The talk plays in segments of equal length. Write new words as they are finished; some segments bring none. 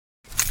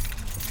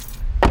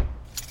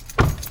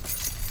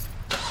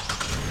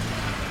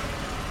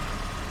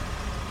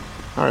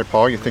All right,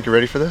 Paul, you think you're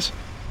ready for this?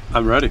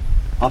 I'm ready.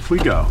 Off we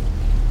go.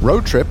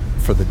 Road trip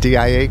for the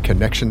DIA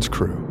Connections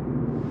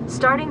crew.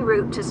 Starting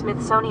route to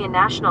Smithsonian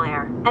National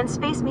Air and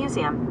Space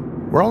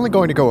Museum. We're only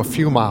going to go a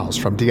few miles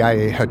from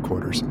DIA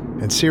headquarters,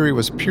 and Siri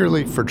was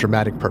purely for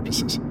dramatic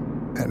purposes.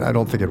 And I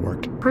don't think it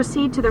worked.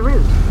 Proceed to the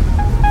route.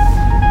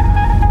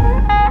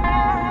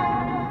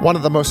 One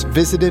of the most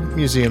visited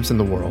museums in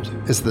the world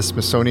is the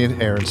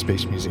Smithsonian Air and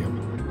Space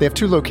Museum. They have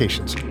two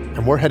locations,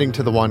 and we're heading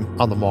to the one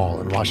on the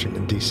Mall in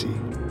Washington, D.C.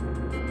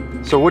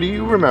 So what do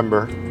you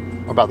remember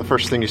about the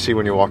first thing you see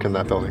when you walk in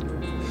that building?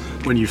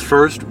 When you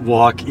first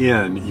walk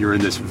in, you're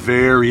in this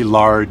very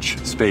large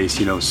space,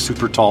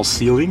 super tall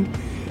ceiling.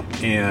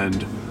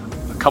 And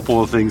a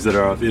couple of things that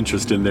are of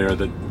interest in there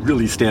that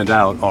really stand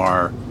out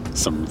are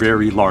some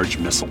very large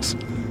missiles,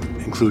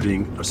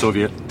 including a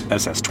Soviet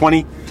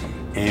SS-20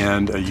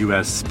 and a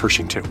U.S.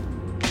 Pershing II.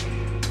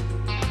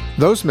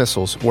 Those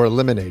missiles were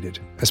eliminated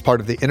as part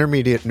of the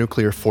Intermediate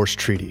Nuclear Force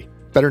Treaty,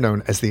 better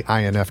known as the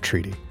INF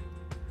Treaty.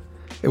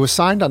 It was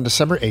signed on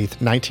December 8,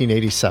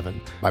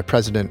 1987, by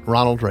President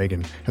Ronald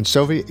Reagan and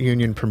Soviet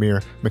Union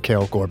Premier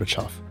Mikhail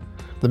Gorbachev.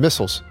 The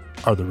missiles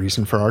are the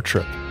reason for our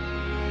trip.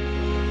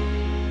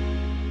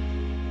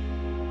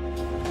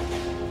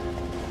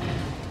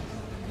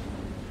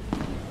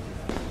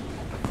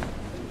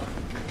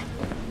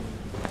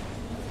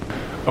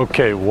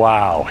 Okay,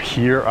 wow,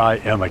 here I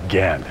am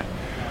again.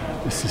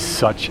 This is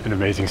such an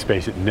amazing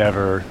space. It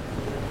never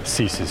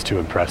ceases to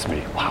impress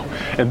me. Wow,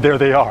 and there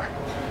they are.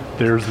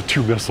 There's the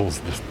two missiles,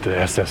 the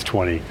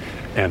SS-20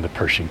 and the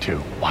Pershing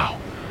II. Wow,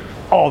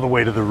 all the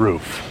way to the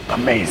roof.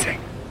 Amazing.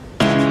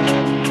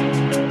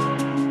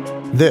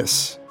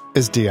 This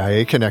is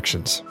DIA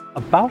Connections.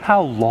 About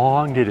how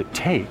long did it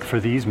take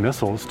for these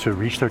missiles to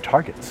reach their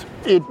targets?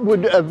 It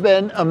would have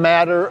been a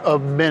matter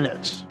of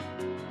minutes.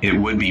 It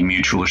would be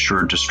mutual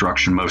assured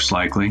destruction, most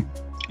likely,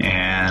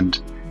 and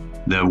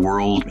the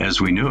world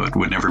as we knew it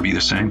would never be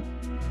the same.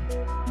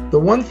 The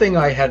one thing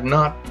I had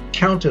not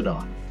counted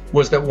on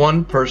was that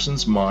one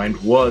person's mind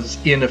was,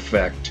 in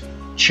effect,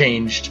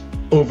 changed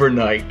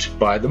overnight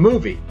by the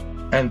movie,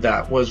 and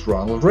that was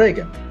Ronald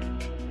Reagan.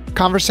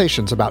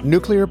 Conversations about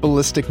nuclear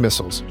ballistic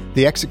missiles,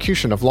 the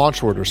execution of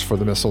launch orders for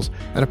the missiles,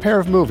 and a pair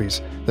of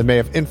movies that may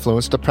have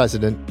influenced a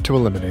president to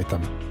eliminate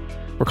them.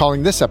 We're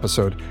calling this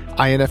episode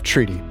INF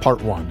Treaty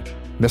Part 1,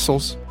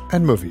 Missiles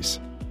and Movies.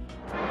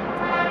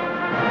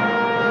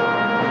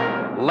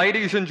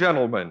 Ladies and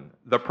gentlemen,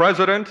 the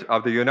President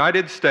of the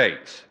United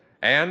States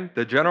and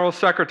the General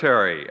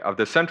Secretary of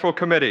the Central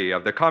Committee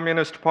of the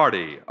Communist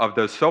Party of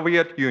the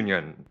Soviet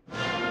Union.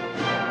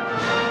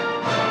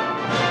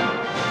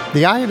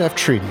 The INF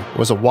Treaty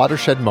was a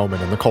watershed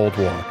moment in the Cold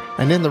War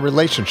and in the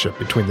relationship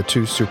between the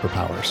two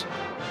superpowers.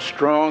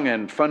 Strong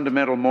and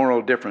fundamental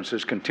moral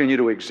differences continue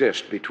to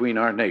exist between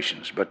our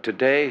nations, but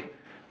today,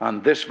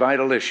 on this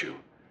vital issue,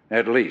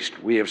 at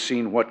least, we have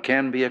seen what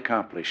can be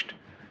accomplished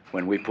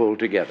when we pull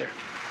together.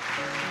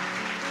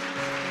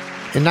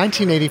 In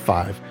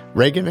 1985,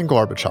 Reagan and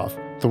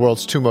Gorbachev, the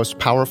world's two most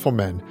powerful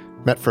men,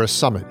 met for a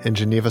summit in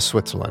Geneva,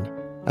 Switzerland,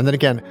 and then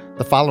again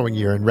the following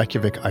year in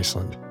Reykjavik,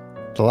 Iceland.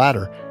 The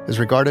latter is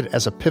regarded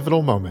as a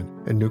pivotal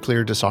moment in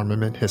nuclear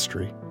disarmament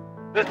history.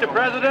 Mr.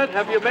 President,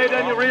 have you made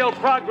any real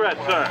progress,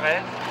 sir?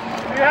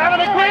 Do you have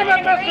an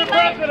agreement, Mr.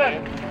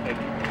 President?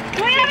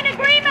 Do we have an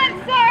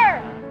agreement,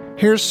 sir?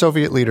 Here's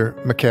Soviet leader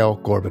Mikhail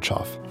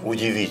Gorbachev.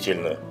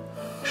 Удивительно,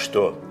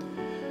 что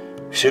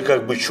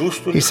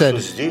He said,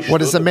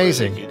 "What is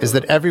amazing is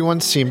that everyone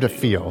seemed to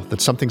feel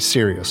that something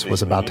serious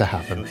was about to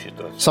happen,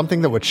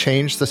 something that would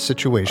change the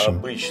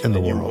situation in the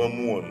world."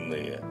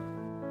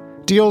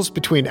 Deals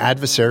between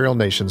adversarial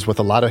nations with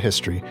a lot of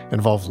history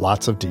involve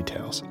lots of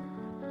details.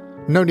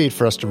 No need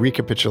for us to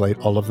recapitulate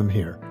all of them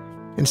here.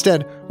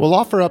 Instead, we'll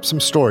offer up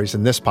some stories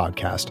in this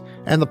podcast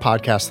and the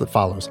podcast that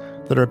follows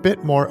that are a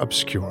bit more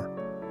obscure.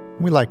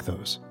 We like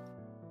those.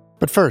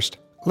 But first,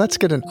 let's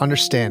get an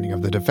understanding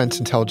of the Defense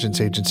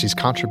Intelligence Agency's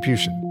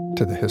contribution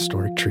to the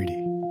historic treaty.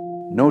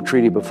 No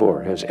treaty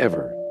before has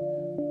ever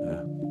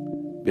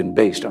been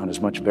based on as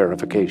much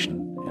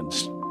verification and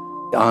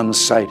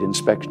on-site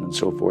inspection and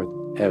so forth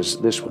as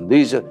this one.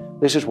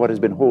 This is what has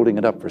been holding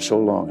it up for so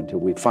long until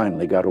we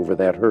finally got over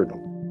that hurdle.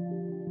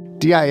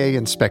 DIA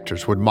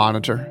inspectors would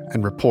monitor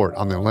and report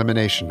on the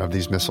elimination of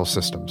these missile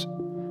systems.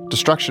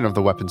 Destruction of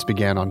the weapons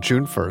began on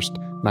June 1st,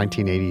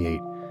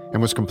 1988,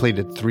 and was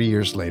completed 3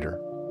 years later.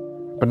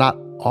 But not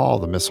all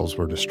the missiles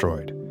were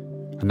destroyed.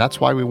 And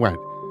that's why we went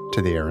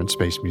to the Air and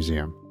Space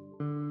Museum.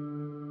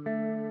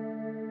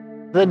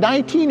 The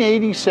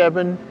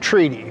 1987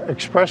 treaty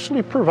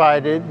expressly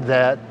provided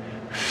that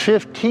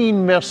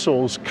 15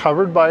 missiles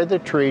covered by the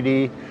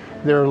treaty,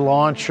 their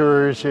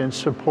launchers and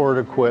support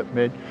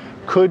equipment,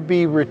 could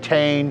be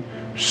retained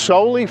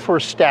solely for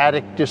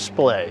static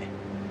display.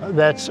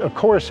 That's, of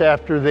course,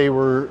 after they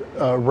were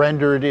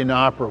rendered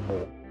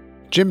inoperable.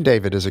 Jim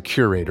David is a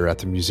curator at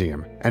the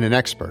museum and an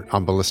expert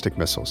on ballistic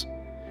missiles.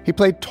 He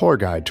played tour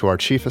guide to our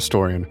chief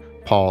historian,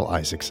 Paul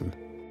Isaacson.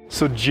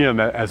 So Jim,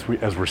 as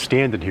we're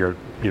standing here,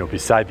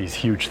 beside these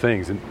huge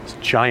things, and this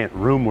giant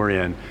room we're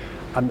in,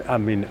 I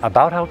mean,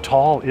 about how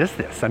tall is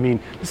this? I mean,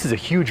 this is a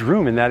huge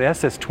room, and that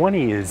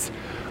SS-20 is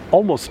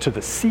almost to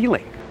the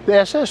ceiling. The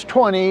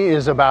SS-20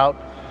 is about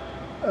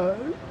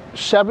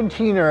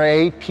 17 or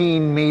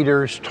 18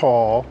 meters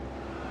tall,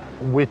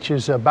 which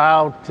is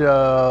about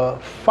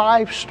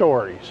 5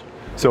 stories.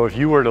 So if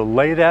you were to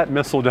lay that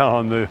missile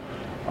down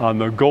on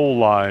the goal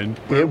line,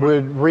 it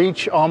would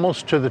reach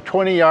almost to the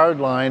 20-yard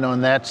line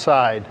on that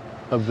side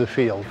of the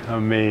field.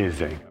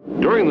 Amazing.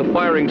 During the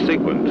firing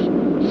sequence,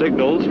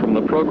 signals from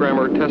the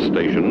programmer test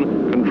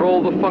station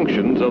control the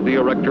functions of the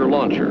erector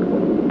launcher.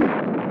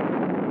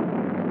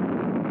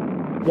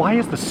 Why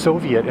is the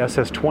Soviet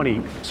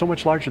SS-20 so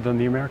much larger than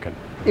the American?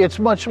 It's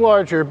much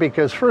larger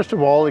because, first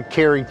of all, it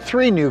carried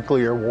 3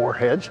 nuclear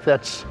warheads.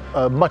 That's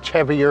a much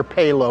heavier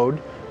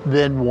payload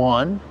than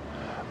one.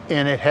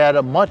 And it had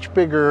a much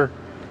bigger,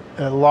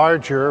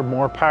 larger,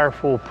 more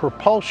powerful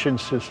propulsion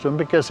system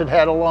because it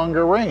had a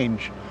longer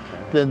range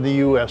than the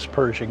U.S.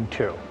 Pershing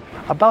II.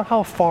 About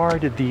how far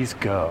did these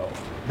go?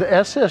 The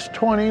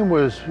SS-20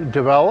 was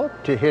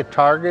developed to hit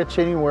targets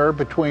anywhere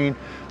between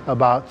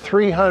about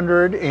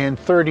 300 and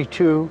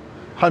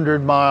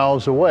 3,200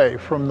 miles away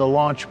from the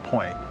launch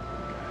point.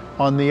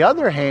 On the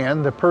other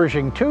hand, the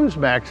Pershing II's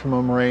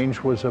maximum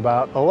range was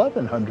about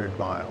 1,100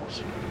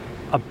 miles.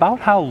 About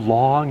how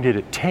long did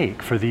it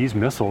take for these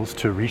missiles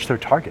to reach their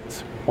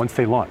targets once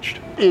they launched?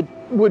 It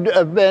would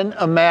have been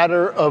a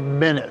matter of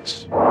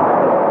minutes.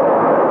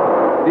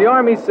 The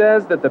Army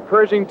says that the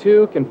Pershing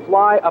II can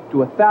fly up to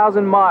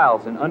 1,000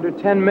 miles in under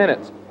 10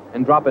 minutes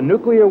and drop a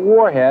nuclear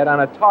warhead on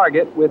a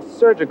target with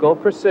surgical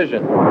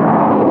precision.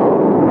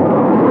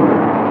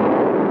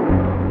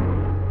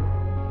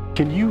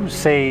 Can you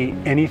say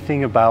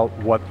anything about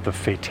what the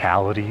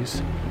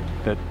fatalities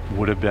that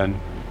would have been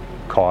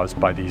caused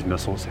by these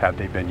missiles had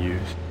they been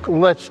used?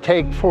 Let's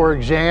take, for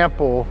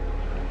example,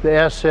 the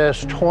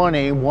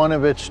SS-20, one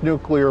of its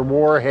nuclear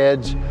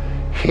warheads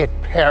hit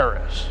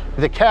Paris.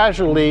 The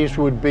casualties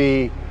would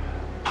be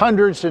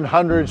hundreds and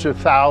hundreds of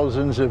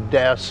thousands of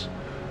deaths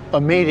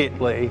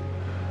immediately,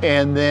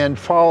 and then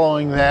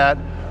following that,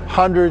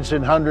 hundreds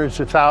and hundreds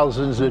of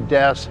thousands of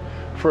deaths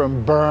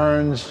from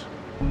burns,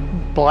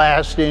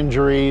 blast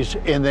injuries,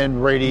 and then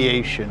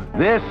radiation.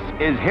 This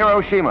is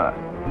Hiroshima,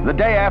 the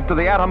day after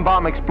the atom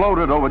bomb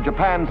exploded over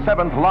Japan's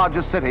 7th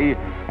largest city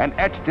and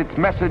etched its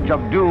message of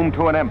doom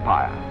to an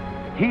empire.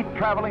 Heat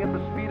traveling at the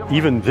speed of...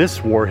 Even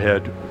this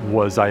warhead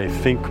was, I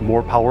think,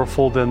 more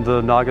powerful than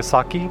the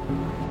Nagasaki?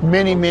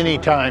 Many, many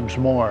times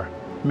more.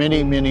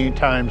 Many, many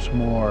times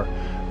more.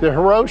 The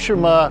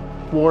Hiroshima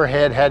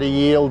warhead had a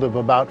yield of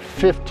about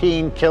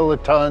 15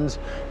 kilotons,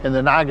 and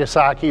the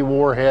Nagasaki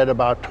warhead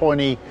about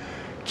 20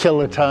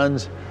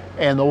 kilotons.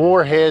 And the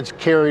warheads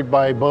carried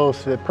by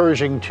both the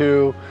Pershing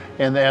II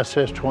and the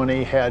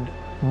SS-20 had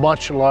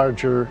much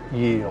larger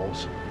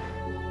yields.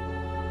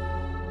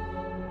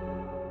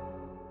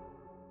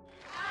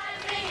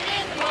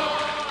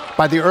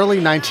 By the early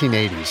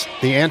 1980s,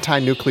 the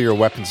anti-nuclear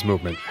weapons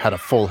movement had a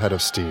full head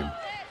of steam.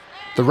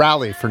 The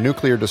rally for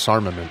nuclear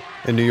disarmament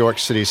in New York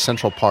City's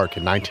Central Park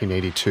in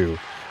 1982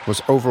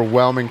 was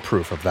overwhelming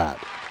proof of that.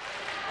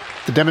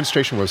 The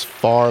demonstration was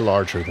far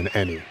larger than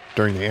any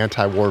during the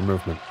anti-war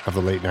movement of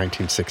the late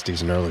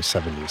 1960s and early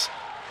 70s.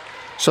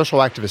 Social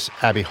activist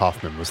Abby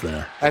Hoffman was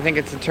there. I think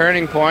it's a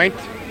turning point,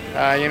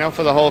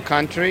 for the whole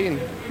country and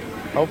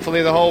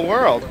hopefully the whole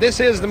world. This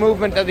is the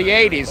movement of the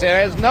 80s.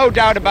 There is no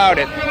doubt about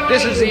it.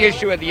 This is the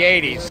issue of the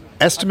 80s.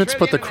 Estimates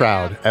put the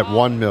crowd at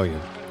 1 million.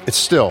 It's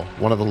still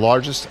one of the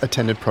largest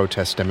attended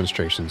protest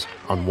demonstrations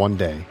on one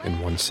day in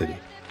one city.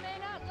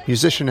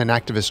 Musician and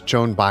activist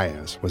Joan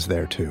Baez was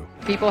there too.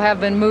 People have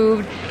been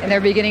moved, and they're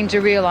beginning to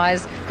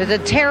realize that the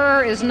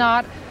terror is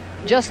not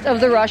just of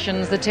the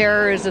Russians. The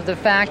terror is of the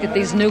fact that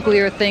these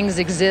nuclear things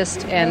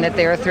exist and that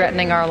they are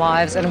threatening our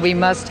lives, and we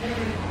must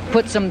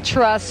put some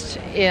trust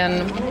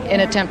in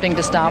attempting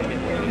to stop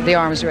the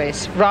arms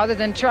race, rather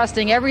than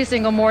trusting every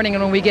single morning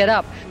when we get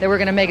up that we're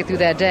going to make it through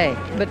that day.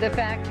 But the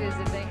fact is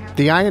that they have...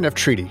 The INF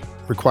Treaty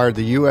required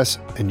the U.S.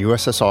 and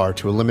USSR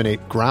to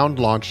eliminate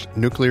ground-launched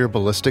nuclear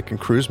ballistic and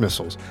cruise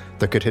missiles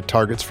that could hit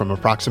targets from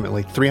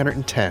approximately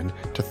 310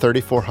 to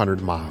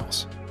 3,400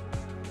 miles.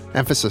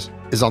 Emphasis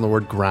is on the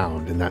word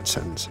ground in that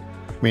sentence,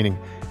 meaning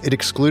it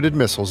excluded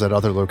missiles at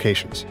other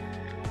locations,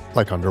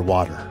 like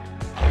underwater.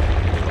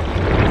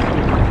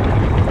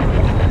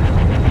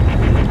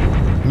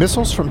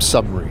 Missiles from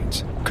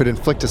submarines could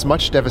inflict as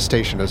much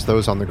devastation as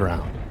those on the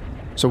ground,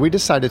 so we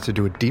decided to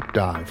do a deep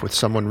dive with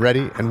someone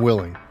ready and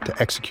willing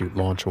to execute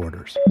launch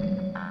orders.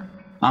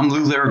 I'm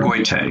Lou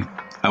Laragoite.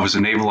 I was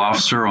a naval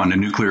officer on a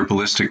nuclear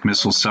ballistic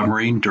missile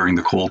submarine during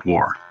the Cold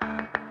War.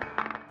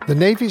 The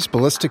Navy's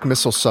ballistic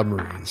missile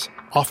submarines,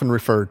 often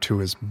referred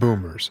to as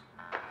boomers,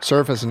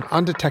 serve as an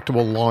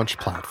undetectable launch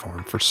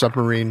platform for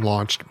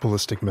submarine-launched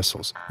ballistic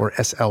missiles, or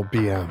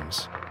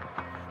SLBMs.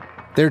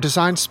 They're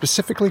designed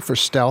specifically for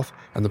stealth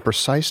and the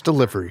precise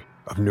delivery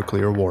of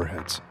nuclear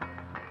warheads.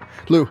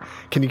 Lou,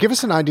 can you give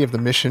us an idea of the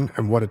mission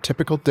and what a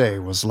typical day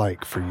was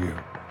like for you?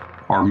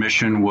 Our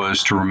mission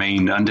was to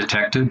remain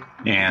undetected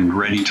and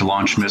ready to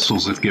launch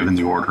missiles if given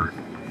the order.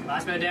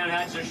 Last man down,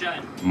 hatches are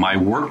shut. My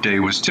workday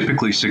was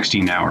typically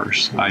 16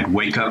 hours. I'd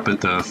wake up at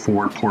the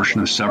forward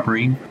portion of the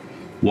submarine,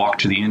 walk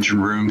to the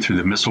engine room through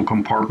the missile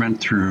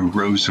compartment through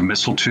rows of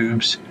missile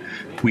tubes.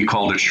 We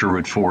called it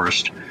Sherwood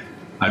Forest.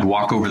 I'd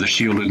walk over the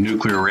shielded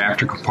nuclear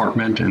reactor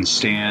compartment and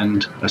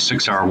stand a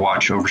 6-hour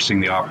watch overseeing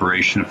the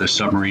operation of the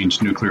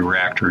submarine's nuclear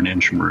reactor and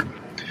engine room.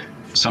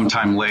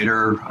 Sometime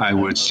later, I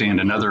would stand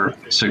another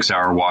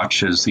 6-hour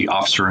watch as the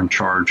officer in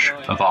charge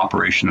of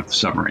operation of the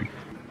submarine.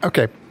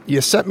 Okay,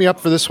 you set me up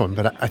for this one,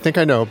 but I think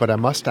I know, but I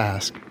must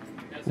ask,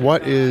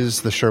 what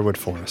is the Sherwood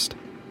Forest?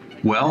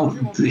 Well,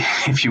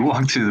 if you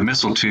walk through the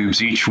missile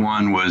tubes, each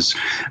one was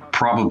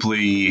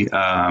probably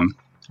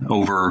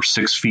over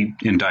 6 feet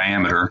in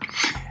diameter.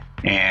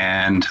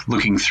 And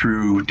looking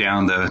through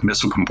down the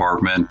missile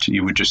compartment,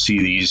 you would just see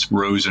these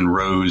rows and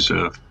rows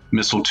of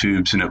missile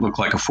tubes, and it looked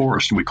like a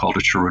forest. We called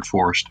it Sherwood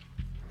Forest.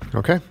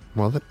 Okay,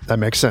 well, that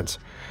makes sense.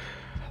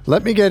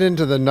 Let me get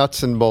into the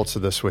nuts and bolts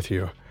of this with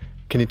you.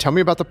 Can you tell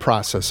me about the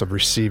process of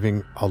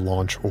receiving a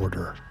launch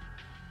order?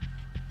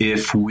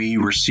 If we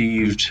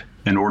received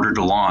an order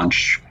to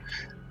launch,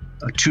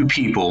 2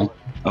 people,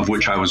 of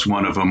which I was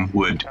one of them,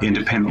 would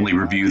independently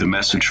review the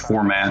message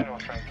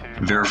format,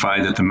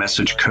 verify that the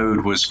message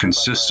code was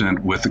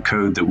consistent with the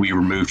code that we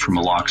removed from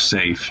a locked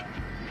safe.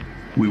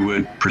 We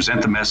would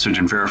present the message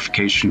and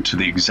verification to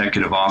the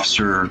executive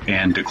officer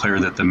and declare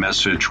that the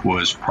message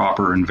was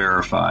proper and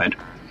verified.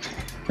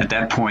 At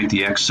that point,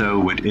 the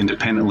XO would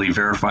independently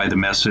verify the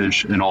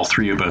message, and all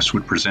 3 of us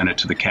would present it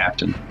to the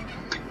captain.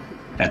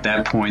 At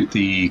that point,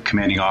 the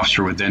commanding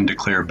officer would then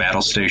declare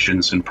battle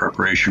stations in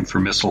preparation for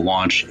missile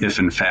launch if,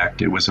 in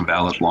fact, it was a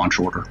valid launch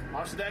order.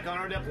 Officer deck,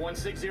 honored up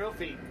 160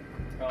 feet.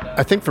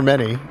 I think for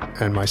many,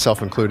 and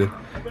myself included,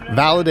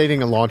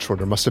 validating a launch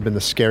order must have been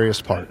the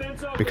scariest part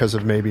because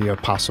of maybe a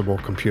possible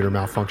computer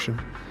malfunction.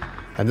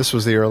 And this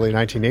was the early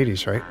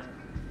 1980s, right?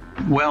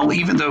 Well,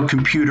 even though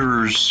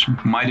computers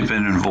might have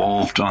been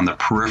involved on the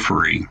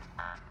periphery,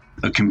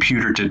 a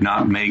computer did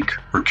not make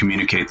or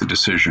communicate the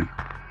decision.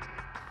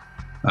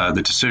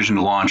 The decision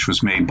to launch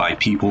was made by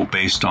people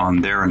based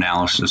on their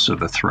analysis of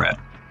the threat.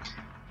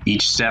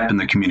 Each step in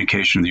the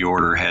communication of the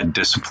order had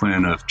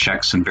discipline of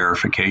checks and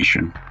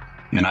verification,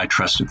 and I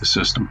trusted the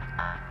system.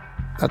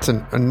 That's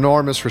an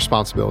enormous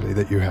responsibility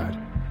that you had.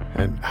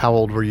 And how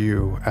old were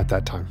you at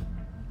that time?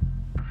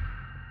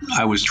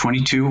 I was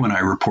 22 when I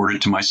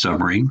reported to my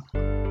submarine,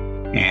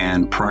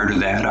 and prior to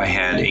that, I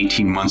had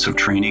 18 months of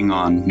training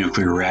on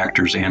nuclear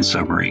reactors and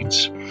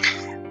submarines.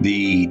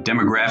 The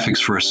demographics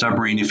for a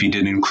submarine, if you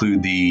didn't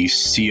include the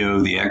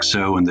CO, the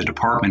XO, and the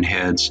department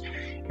heads,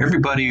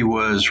 everybody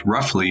was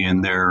roughly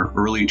in their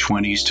early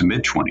 20s to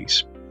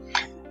mid-20s.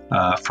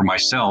 For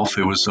myself,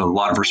 it was a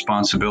lot of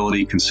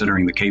responsibility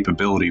considering the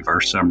capability of our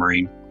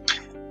submarine.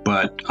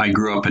 But I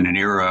grew up in an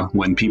era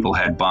when people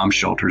had bomb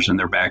shelters in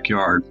their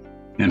backyard.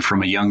 And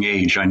from a young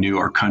age, I knew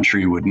our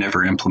country would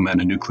never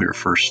implement a nuclear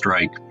first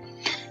strike.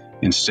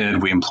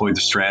 Instead, we employed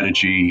the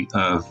strategy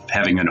of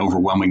having an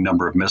overwhelming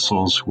number of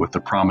missiles with the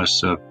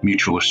promise of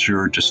mutual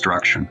assured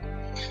destruction.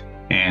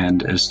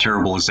 And as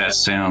terrible as that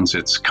sounds,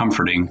 it's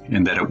comforting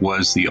in that it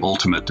was the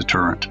ultimate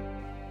deterrent.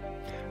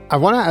 I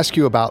want to ask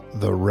you about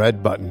the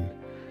red button.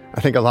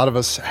 I think a lot of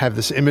us have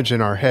this image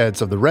in our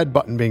heads of the red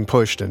button being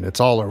pushed and it's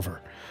all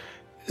over.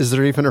 Is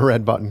there even a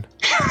red button?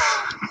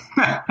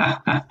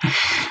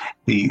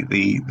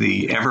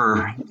 the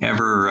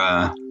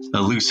ever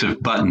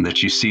elusive button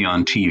that you see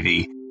on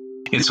TV.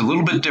 It's a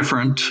little bit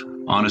different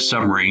on a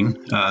submarine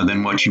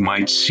than what you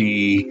might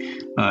see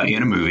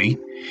in a movie.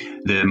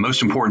 The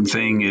most important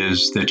thing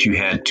is that you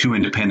had 2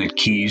 independent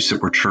keys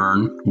that were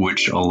turned,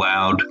 which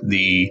allowed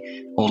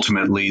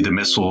ultimately the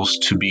missiles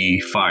to be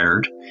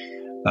fired.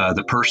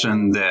 The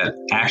person that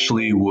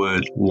actually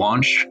would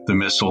launch the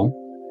missile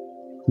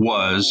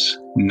was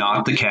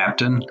not the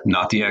captain,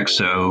 not the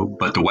XO,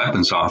 but the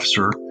weapons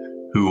officer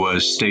who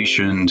was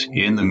stationed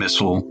in the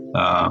missile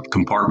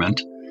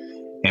compartment.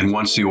 And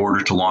once the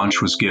order to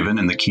launch was given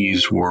and the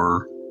keys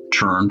were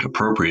turned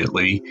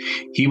appropriately,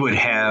 he would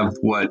have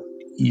what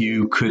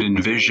you could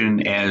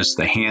envision as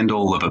the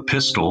handle of a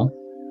pistol.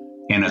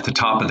 And at the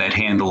top of that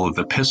handle of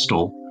the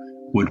pistol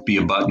would be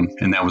a button.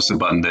 And that was the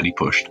button that he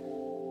pushed.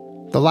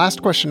 The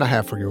last question I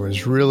have for you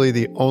is really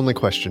the only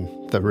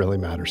question that really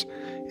matters.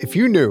 If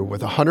you knew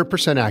with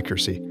 100%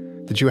 accuracy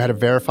that you had a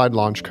verified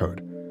launch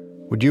code,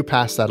 would you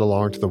pass that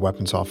along to the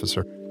weapons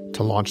officer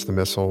to launch the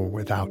missile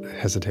without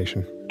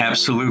hesitation?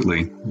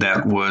 Absolutely.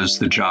 That was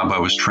the job I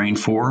was trained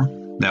for.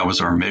 That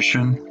was our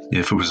mission.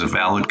 If it was a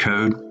valid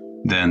code,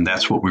 then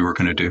that's what we were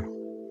going to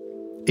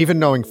do. Even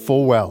knowing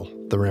full well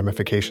the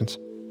ramifications?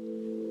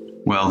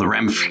 Well, the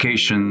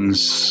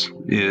ramifications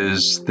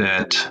is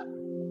that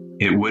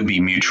it would be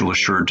mutual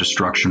assured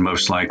destruction,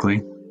 most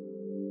likely.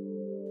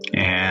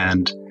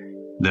 And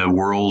the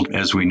world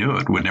as we knew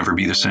it would never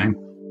be the same.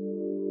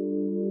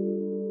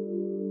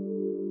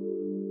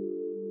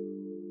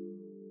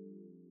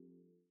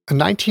 A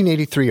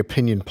 1983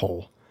 opinion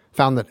poll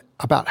found that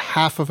about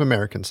half of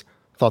Americans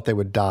thought they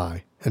would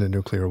die in a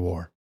nuclear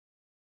war.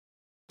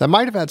 That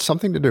might have had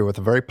something to do with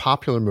a very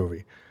popular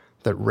movie,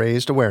 that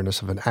raised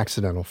awareness of an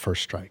accidental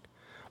first strike.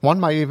 One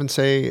might even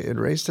say it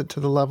raised it to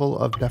the level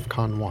of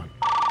DEFCON 1.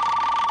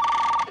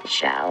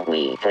 Shall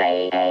we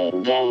play a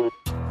game?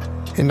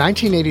 In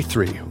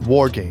 1983,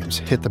 War Games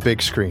hit the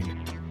big screen.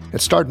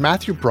 It starred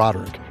Matthew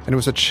Broderick, and it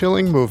was a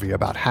chilling movie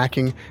about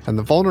hacking and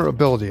the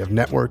vulnerability of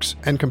networks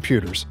and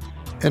computers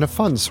in a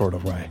fun sort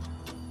of way.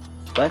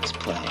 Let's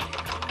play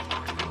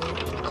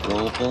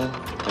Global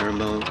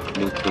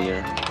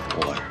Thermonuclear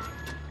War.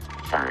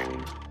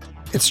 Fine.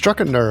 It struck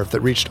a nerve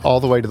that reached all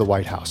the way to the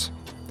White House.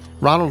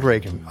 Ronald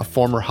Reagan, a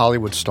former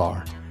Hollywood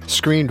star,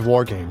 screened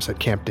War Games at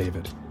Camp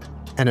David,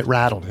 and it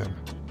rattled him.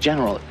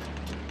 General,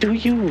 do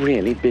you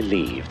really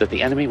believe that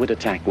the enemy would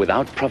attack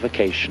without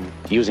provocation,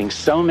 using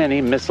so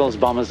many missiles,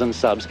 bombers, and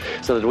subs,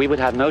 so that we would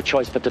have no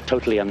choice but to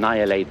totally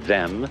annihilate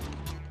them?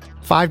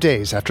 5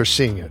 days after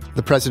seeing it,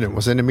 the president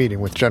was in a meeting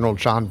with General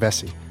John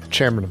Vesey,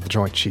 chairman of the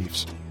Joint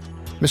Chiefs.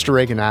 Mr.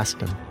 Reagan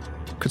asked him,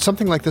 could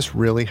something like this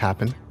really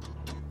happen?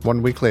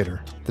 1 week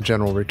later, the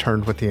general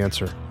returned with the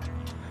answer,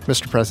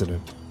 Mr.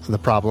 President, the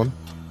problem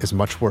is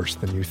much worse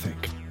than you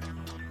think.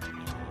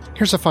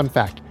 Here's a fun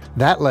fact.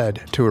 That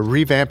led to a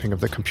revamping of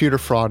the Computer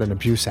Fraud and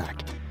Abuse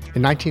Act.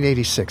 In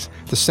 1986,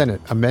 the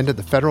Senate amended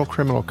the Federal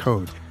Criminal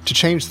Code to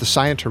change the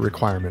scienter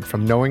requirement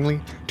from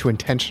knowingly to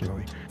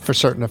intentionally for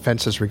certain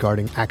offenses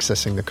regarding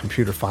accessing the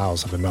computer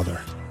files of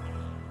another.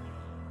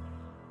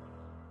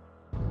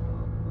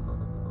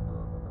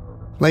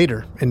 Later,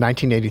 in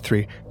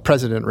 1983,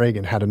 President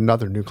Reagan had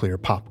another nuclear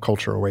pop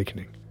culture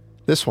awakening.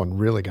 This one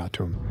really got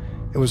to him.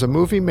 It was a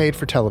movie made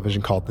for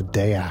television called The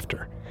Day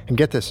After. And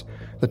get this,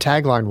 the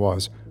tagline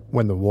was,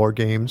 when the war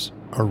games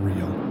are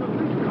real.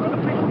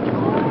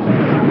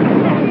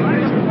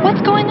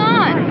 What's going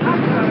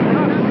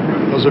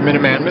on? Those are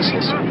Minuteman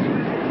missiles.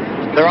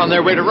 They're on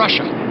their way to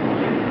Russia.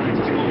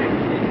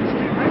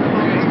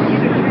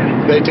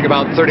 They take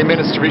about 30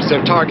 minutes to reach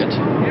their target.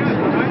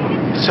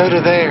 So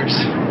do theirs,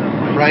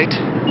 right?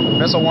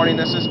 Missile warning,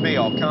 this is B.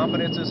 All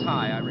confidence is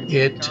high. I repeat,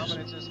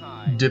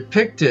 it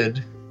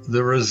depicted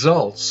the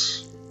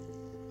results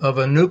of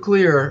a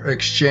nuclear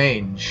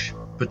exchange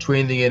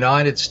between the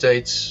United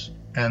States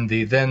and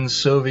the then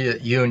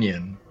Soviet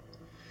Union,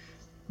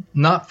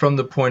 not from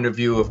the point of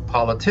view of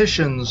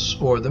politicians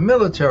or the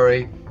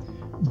military,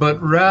 but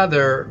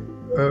rather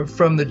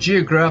from the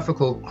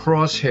geographical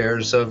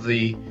crosshairs of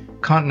the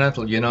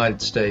continental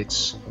United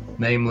States,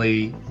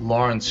 namely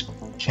Lawrence,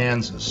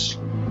 Kansas.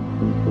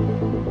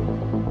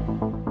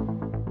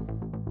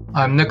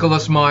 I'm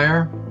Nicholas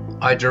Meyer.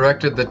 I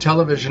directed the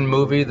television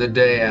movie The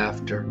Day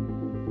After.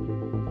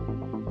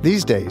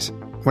 These days,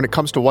 when it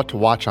comes to what to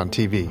watch on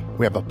TV,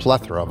 we have a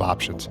plethora of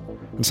options,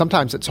 and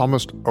sometimes it's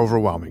almost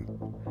overwhelming.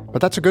 But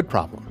that's a good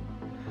problem.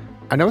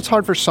 I know it's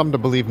hard for some to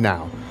believe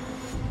now,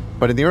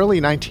 but in the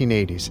early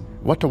 1980s,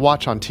 what to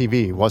watch on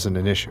TV wasn't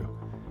an issue,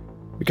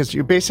 because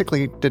you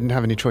basically didn't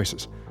have any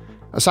choices.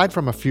 Aside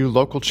from a few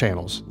local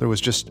channels, there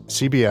was just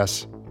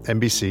CBS,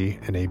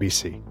 NBC, and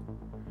ABC.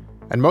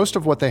 And most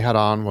of what they had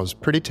on was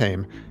pretty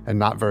tame and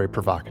not very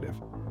provocative.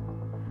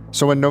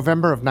 So in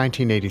November of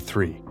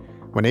 1983,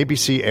 when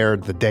ABC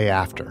aired The Day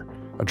After,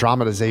 a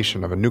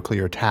dramatization of a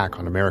nuclear attack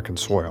on American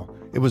soil,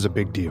 it was a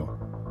big deal.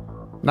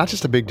 Not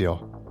just a big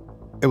deal,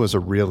 it was a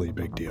really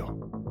big deal.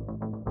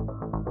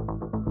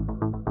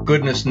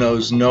 Goodness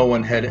knows no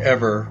one had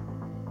ever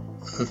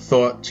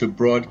thought to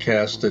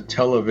broadcast a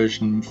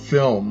television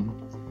film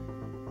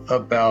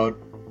about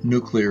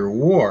nuclear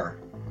war.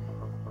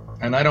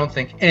 And I don't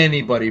think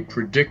anybody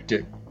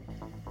predicted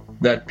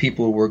that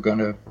people were going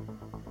to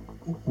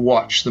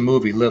watch the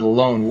movie, let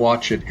alone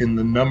watch it in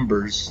the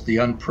numbers, the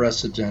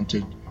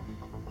unprecedented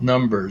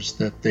numbers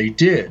that they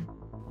did.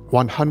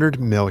 100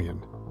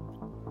 million.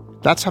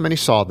 That's how many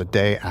saw The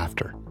Day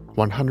After.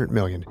 100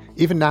 million.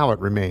 Even now it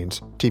remains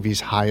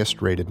TV's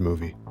highest-rated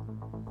movie.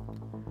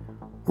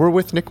 We're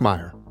with Nick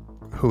Meyer,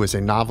 who is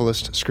a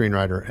novelist,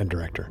 screenwriter, and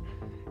director.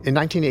 In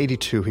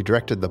 1982, he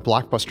directed the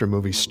blockbuster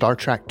movie Star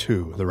Trek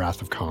II: The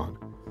Wrath of Khan.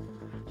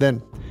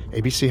 Then,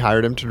 ABC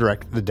hired him to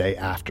direct The Day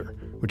After,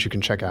 which you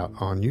can check out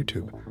on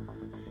YouTube.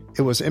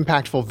 It was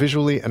impactful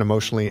visually and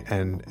emotionally,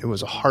 and it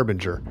was a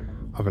harbinger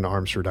of an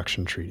arms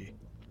reduction treaty.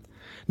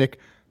 Nick,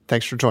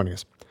 thanks for joining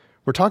us.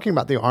 We're talking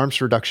about the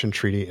Arms Reduction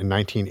Treaty in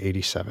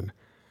 1987.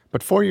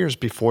 But 4 years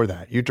before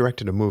that, you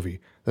directed a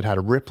movie that had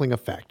a rippling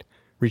effect,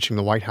 reaching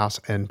the White House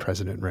and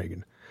President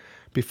Reagan.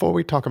 Before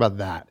we talk about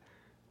that,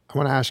 I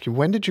want to ask you,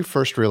 when did you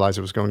first realize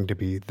it was going to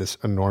be this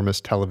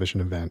enormous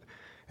television event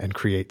and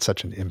create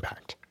such an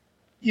impact?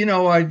 You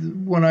know,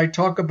 when I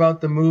talk about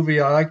the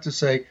movie, I like to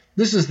say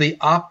this is the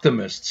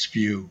optimist's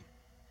view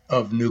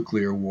of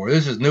nuclear war.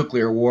 This is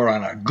nuclear war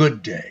on a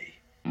good day.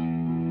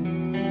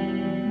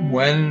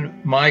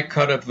 When my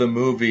cut of the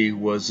movie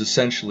was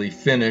essentially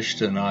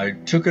finished and I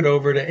took it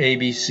over to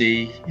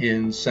ABC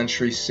in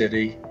Century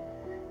City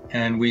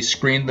and we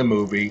screened the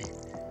movie,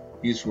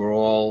 these were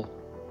all,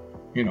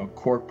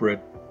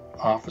 corporate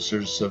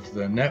officers of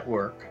the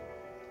network,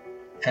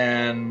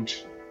 and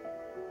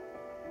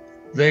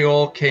they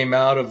all came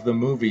out of the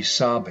movie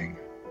sobbing.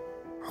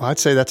 Well, I'd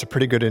say that's a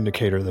pretty good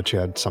indicator that you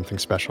had something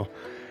special.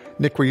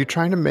 Nick, were you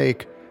trying to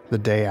make The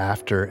Day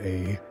After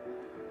a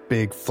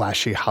big,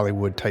 flashy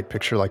Hollywood-type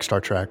picture like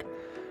Star Trek,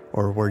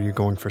 or were you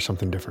going for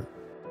something different?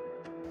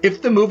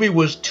 If the movie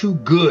was too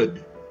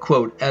good,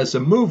 quote, as a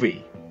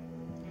movie,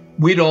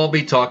 we'd all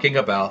be talking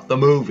about the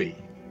movie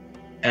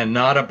and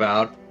not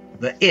about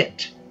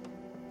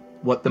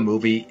what the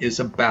movie is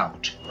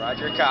about.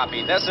 Roger,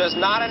 copy. This is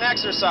not an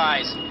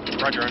exercise.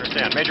 Roger,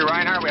 understand. Major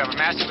Reinhardt, we have a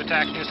massive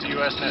attack against the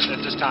U.S.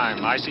 at this time.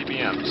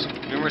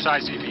 ICBMs. Numerous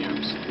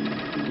ICBMs.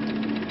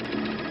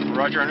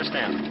 Roger,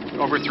 understand.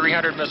 Over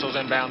 300 missiles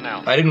inbound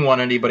now. I didn't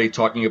want anybody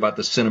talking about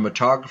the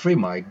cinematography.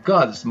 My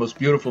God, it's the most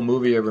beautiful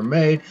movie ever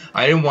made.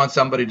 I didn't want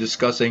somebody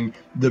discussing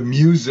the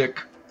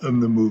music of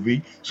the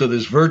movie, so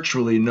there's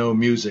virtually no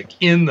music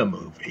in the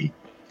movie.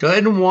 I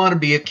didn't want to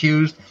be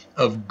accused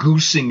of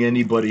goosing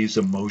anybody's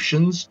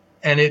emotions.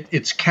 And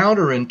it's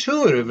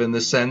counterintuitive in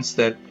the sense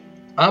that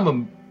I'm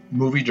a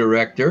movie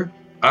director.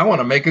 I want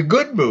to make a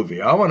good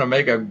movie. I want to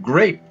make a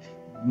great,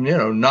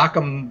 knock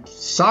 'em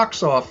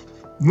socks off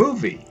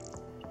movie.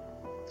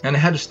 And I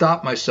had to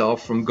stop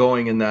myself from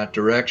going in that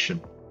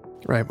direction.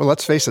 Right. Well,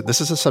 let's face it,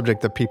 this is a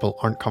subject that people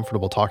aren't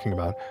comfortable talking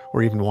about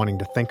or even wanting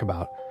to think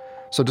about.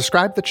 So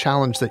describe the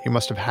challenge that you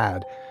must have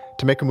had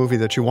to make a movie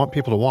that you want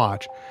people to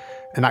watch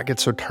and not get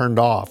so turned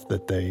off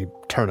that they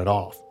turn it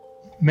off.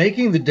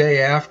 Making The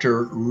Day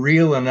After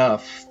real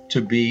enough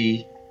to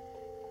be,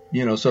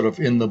 sort of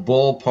in the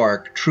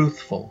ballpark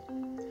truthful,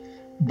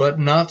 but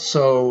not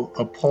so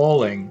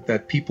appalling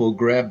that people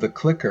grab the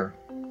clicker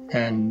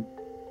and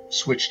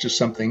switch to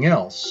something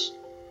else,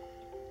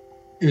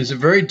 is a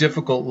very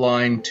difficult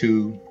line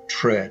to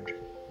tread.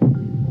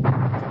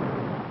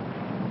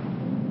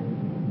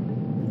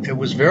 It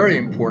was very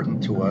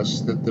important to us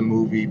that the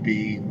movie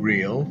be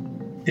real.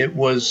 It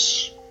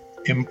was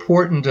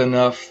important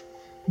enough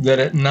that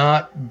it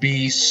not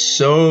be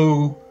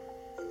so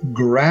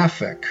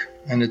graphic,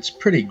 and it's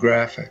pretty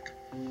graphic,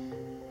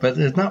 but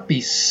it not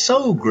be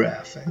so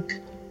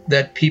graphic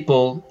that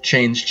people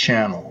change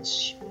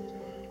channels.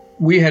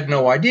 We had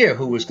no idea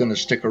who was going to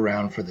stick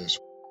around for this.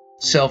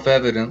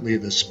 Self-evidently,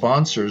 the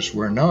sponsors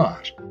were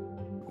not.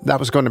 That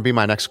was going to be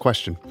my next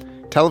question.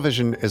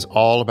 Television is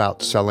all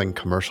about selling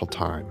commercial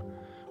time.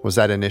 Was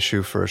that an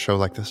issue for a show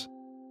like this?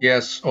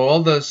 Yes,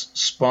 all the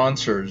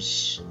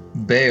sponsors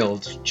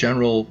bailed.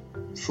 General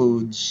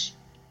Foods,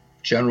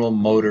 General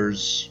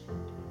Motors,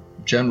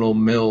 General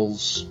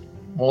Mills,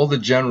 all the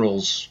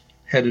generals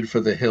headed for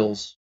the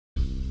hills.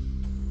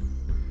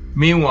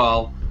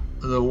 Meanwhile,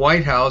 the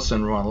White House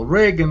and Ronald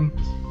Reagan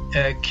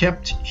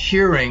kept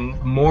hearing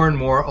more and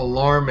more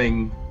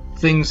alarming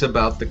things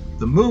about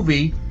the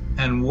movie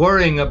and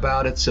worrying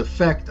about its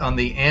effect on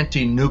the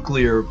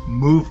anti-nuclear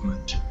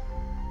movement.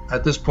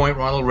 At this point,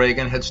 Ronald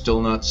Reagan had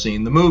still not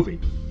seen the movie.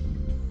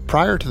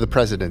 Prior to the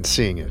president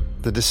seeing it,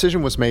 the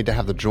decision was made to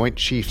have the Joint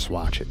Chiefs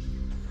watch it.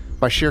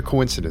 By sheer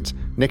coincidence,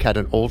 Nick had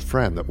an old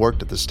friend that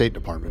worked at the State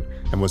Department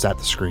and was at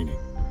the screening.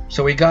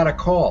 So he got a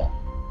call.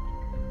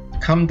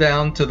 Come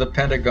down to the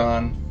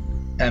Pentagon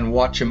and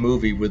watch a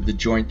movie with the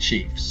Joint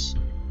Chiefs.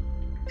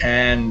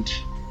 And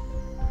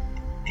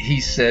he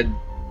said,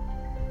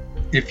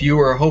 if you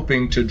were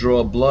hoping to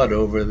draw blood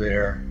over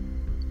there,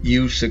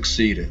 you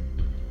succeeded.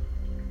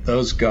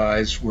 Those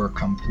guys were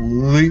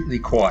completely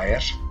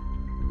quiet.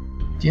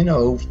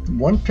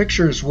 One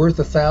picture is worth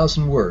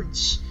 1,000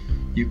 words.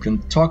 You can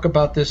talk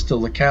about this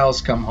till the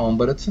cows come home,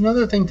 but it's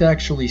another thing to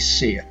actually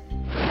see it.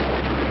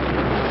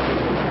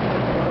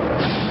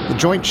 The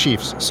Joint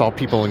Chiefs saw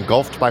people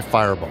engulfed by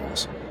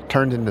fireballs,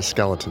 turned into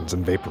skeletons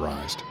and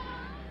vaporized.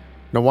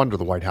 No wonder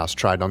the White House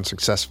tried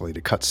unsuccessfully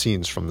to cut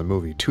scenes from the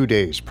movie 2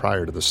 days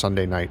prior to the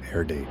Sunday night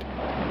air date.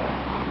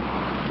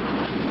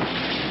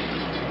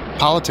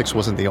 Politics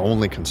wasn't the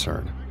only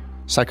concern.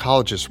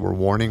 Psychologists were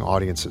warning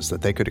audiences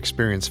that they could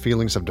experience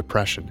feelings of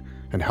depression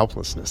and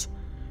helplessness,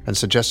 and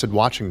suggested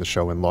watching the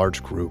show in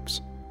large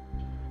groups.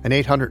 An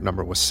 800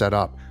 number was set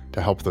up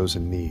to help those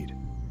in need.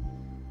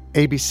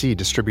 ABC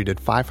distributed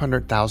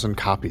 500,000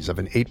 copies of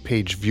an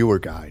 8-page viewer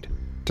guide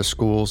to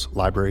schools,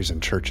 libraries,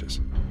 and churches.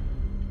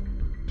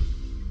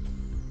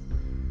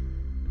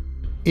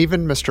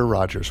 Even Mr.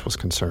 Rogers was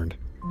concerned.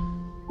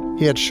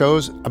 He had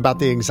shows about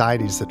the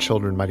anxieties that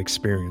children might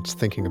experience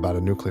thinking about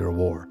a nuclear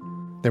war.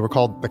 They were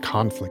called the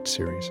Conflict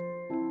series.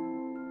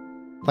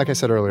 Like I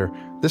said earlier,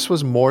 this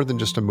was more than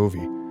just a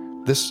movie.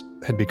 This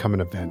had become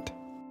an event.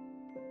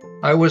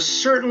 I was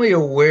certainly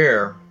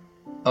aware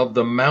of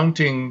the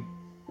mounting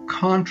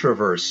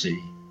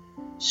controversy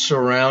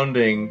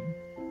surrounding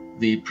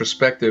the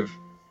prospective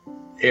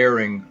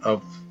airing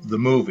of the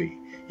movie.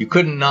 You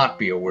couldn't not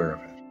be aware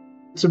of it.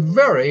 It's a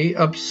very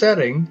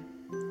upsetting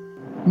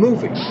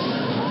movie.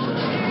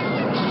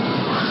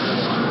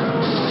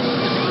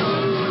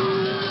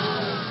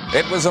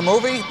 It was a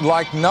movie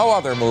like no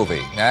other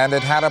movie, and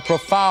it had a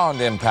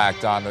profound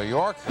impact on New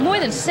York. More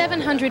than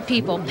 700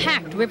 people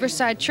packed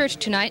Riverside Church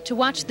tonight to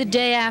watch The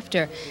Day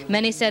After.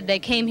 Many said they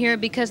came here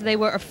because they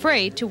were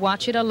afraid to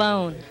watch it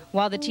alone.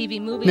 While the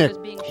TV movie Nick, was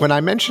being... when I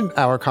mentioned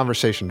our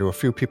conversation to a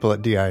few people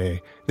at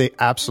DIA, they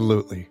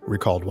absolutely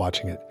recalled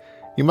watching it.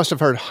 You must have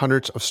heard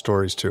hundreds of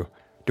stories, too.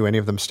 Do any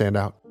of them stand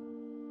out?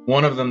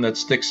 One of them that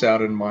sticks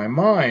out in my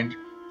mind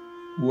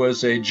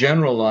was a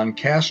general on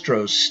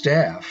Castro's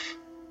staff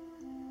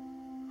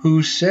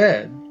who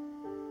said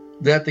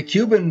that the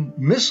Cuban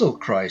Missile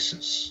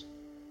Crisis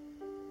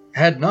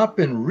had not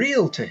been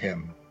real to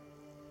him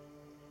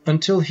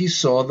until he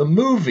saw the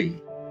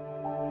movie.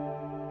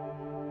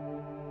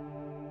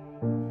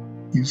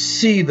 You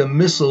see the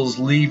missiles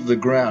leave the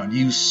ground.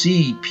 You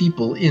see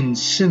people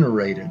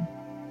incinerated.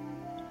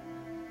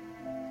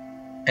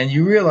 And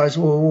you realize,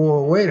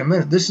 whoa, wait a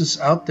minute, this is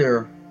out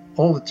there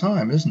all the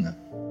time, isn't it?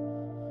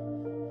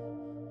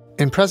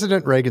 In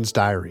President Reagan's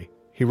diary,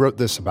 he wrote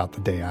this about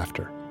the day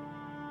after.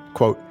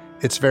 Quote,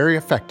 "It's very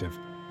effective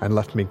and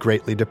left me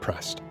greatly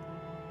depressed.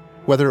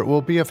 Whether it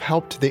will be of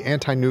help to the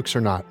anti-nukes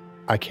or not,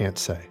 I can't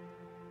say.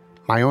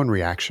 My own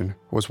reaction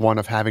was one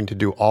of having to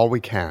do all we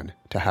can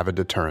to have a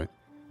deterrent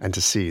and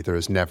to see there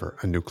is never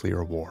a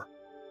nuclear war."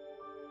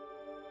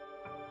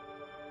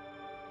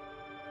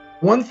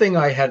 One thing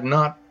I had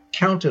not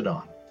counted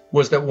on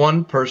was that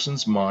one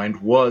person's mind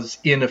was,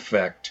 in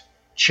effect,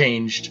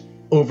 changed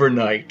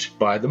overnight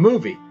by the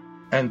movie,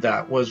 and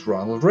that was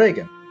Ronald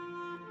Reagan.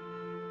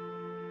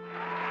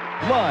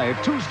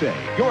 Live Tuesday,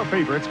 your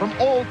favorites from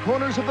all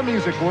corners of the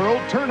music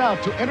world turn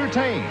out to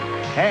entertain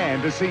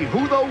and to see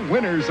who the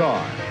winners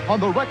are on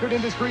the record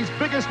industry's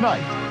biggest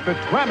night, the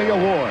Grammy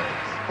Awards.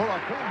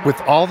 With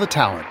all the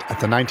talent at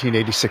the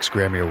 1986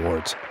 Grammy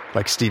Awards,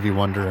 like Stevie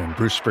Wonder and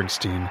Bruce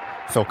Springsteen,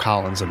 Phil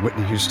Collins and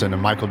Whitney Houston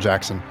and Michael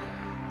Jackson,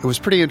 it was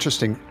pretty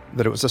interesting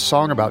that it was a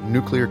song about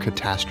nuclear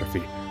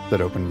catastrophe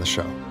that opened the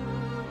show.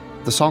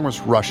 The song was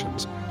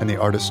Russians, and the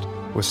artist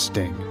was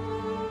Sting.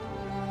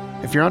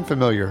 If you're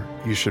unfamiliar,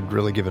 you should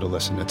really give it a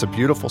listen. It's a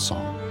beautiful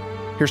song.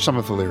 Here's some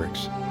of the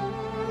lyrics.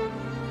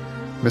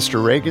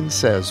 "Mr. Reagan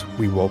says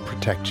we will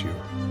protect you.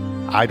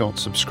 I don't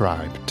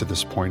subscribe to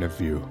this point of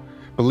view.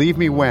 Believe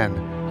me when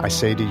I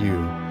say to you,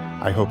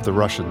 I hope the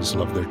Russians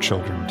love their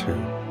children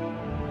too."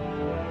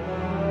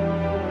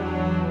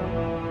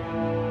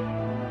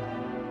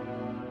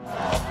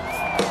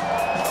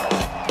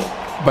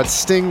 But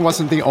Sting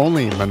wasn't the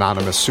only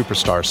mononymous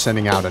superstar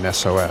sending out an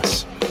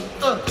SOS.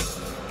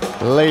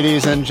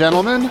 Ladies and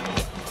gentlemen,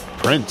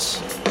 Prince.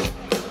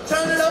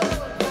 Turn it up.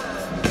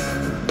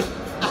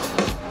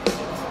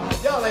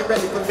 Y'all ain't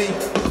ready for me.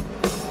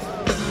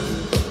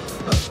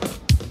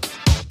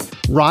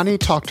 Ronnie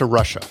Talk to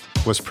Russia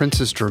was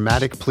Prince's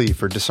dramatic plea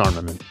for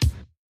disarmament.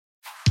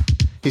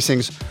 He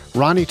sings,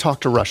 "Ronnie Talk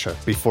to Russia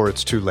before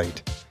it's too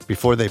late,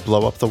 before they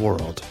blow up the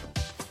world."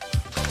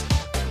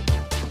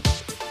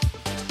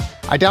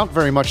 I doubt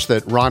very much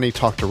that Ronnie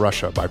Talk to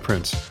Russia by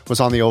Prince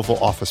was on the Oval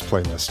Office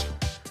playlist.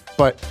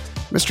 But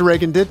Mr.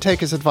 Reagan did take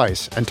his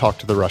advice and talk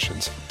to the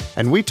Russians,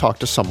 and we talked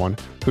to someone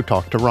who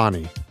talked to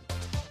Ronnie.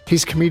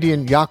 He's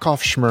comedian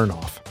Yakov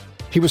Smirnoff.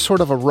 He was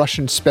sort of a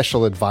Russian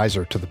special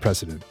advisor to the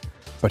president,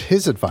 but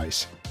his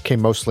advice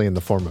came mostly in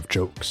the form of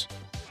jokes.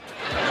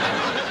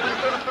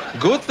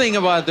 Good thing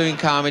about doing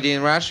comedy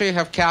in Russia, you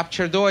have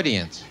captured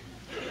audience.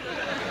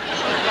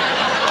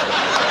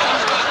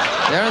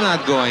 They're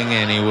not going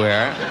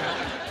anywhere.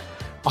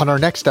 On our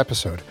next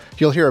episode,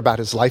 you'll hear about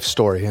his life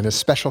story and his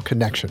special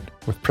connection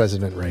with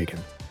President Reagan.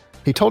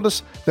 He told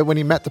us that when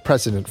he met the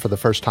president for the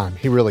first time,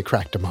 he really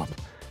cracked him up.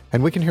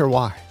 And we can hear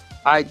why.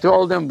 I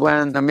told him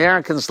when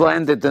Americans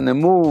landed on the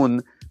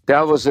moon,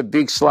 that was a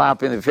big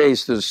slap in the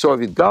face to the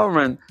Soviet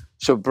government.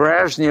 So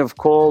Brezhnev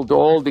called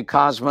all the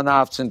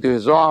cosmonauts into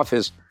his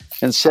office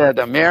and said,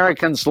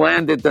 Americans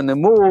landed on the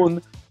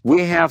moon,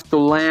 we have to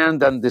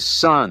land on the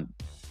sun.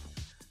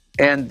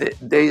 And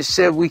they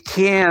said, we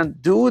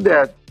can't do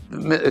that,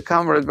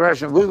 Comrade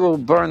Brezhnev, we will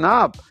burn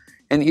up.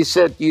 And he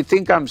said, you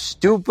think I'm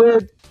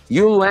stupid?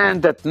 You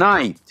land at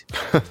night.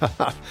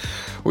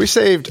 We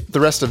saved the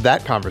rest of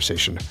that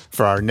conversation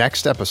for our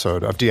next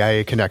episode of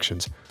DIA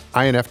Connections,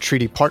 INF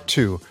Treaty Part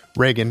 2,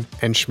 Reagan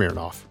and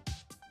Smirnoff.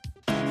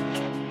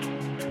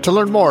 To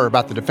learn more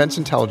about the Defense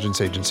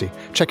Intelligence Agency,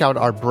 check out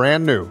our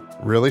brand new,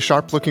 really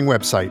sharp-looking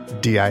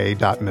website,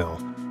 dia.mil.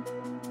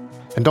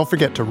 And don't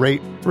forget to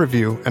rate,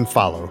 review, and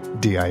follow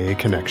DIA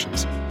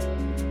Connections.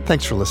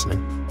 Thanks for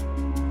listening.